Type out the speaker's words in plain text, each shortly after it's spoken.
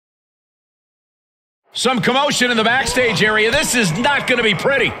Some commotion in the backstage area. This is not going to be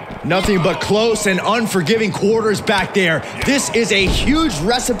pretty. Nothing but close and unforgiving quarters back there. This is a huge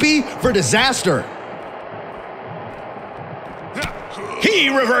recipe for disaster. He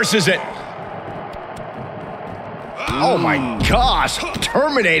reverses it. Oh my gosh,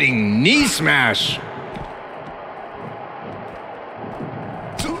 terminating knee smash.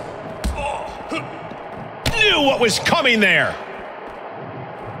 Knew what was coming there.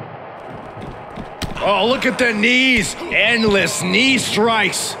 Oh, look at the knees. Endless knee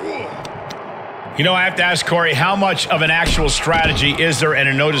strikes. You know, I have to ask Corey, how much of an actual strategy is there in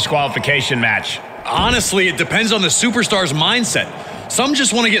a no disqualification match? Honestly, it depends on the superstar's mindset. Some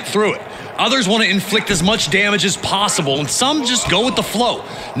just want to get through it. Others want to inflict as much damage as possible, and some just go with the flow.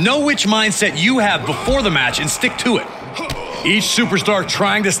 Know which mindset you have before the match and stick to it. Each superstar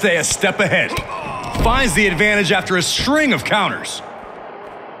trying to stay a step ahead finds the advantage after a string of counters.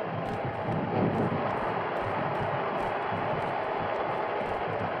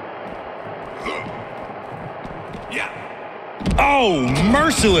 Oh,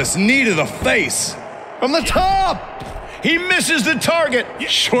 merciless knee to the face. From the top. He misses the target.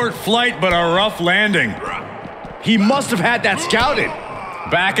 Short flight, but a rough landing. He must have had that scouted.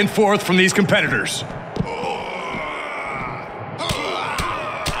 Back and forth from these competitors.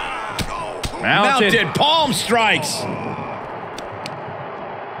 Mounted palm strikes.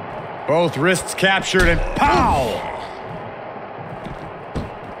 Both wrists captured and pow!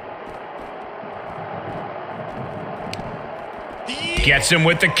 Gets him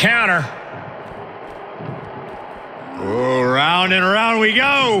with the counter. Oh, round and round we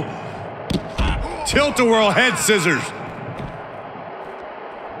go. Tilt-a-whirl head scissors.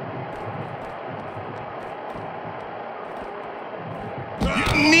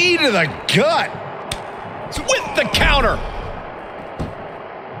 Knee to the gut. With the counter.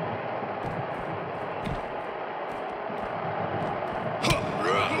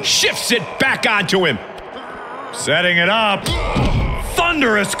 Shifts it back onto him. Setting it up.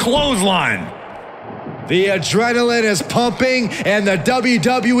 Thunderous clothesline. The adrenaline is pumping, and the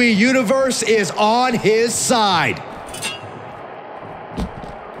WWE Universe is on his side.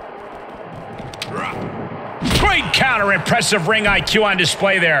 Great counter, impressive ring IQ on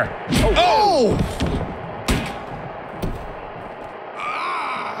display there. Oh!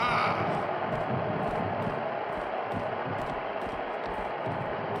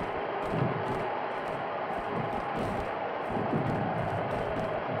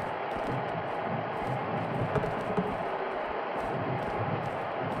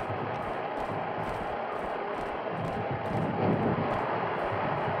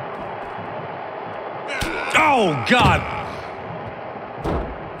 Oh, God.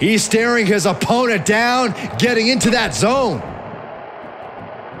 He's staring his opponent down, getting into that zone.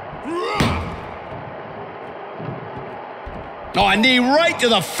 Oh, a knee right to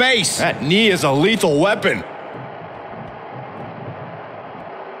the face. That knee is a lethal weapon.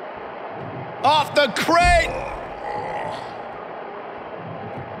 Off the crate.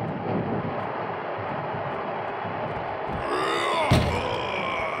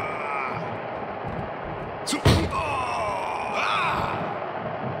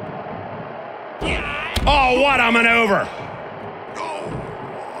 Oh, what a maneuver.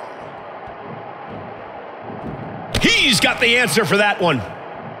 He's got the answer for that one.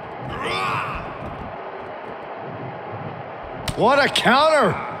 What a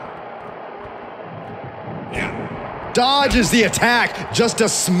counter. Dodges the attack just a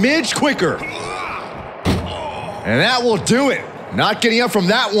smidge quicker. And that will do it. Not getting up from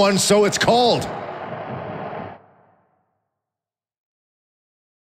that one, so it's called.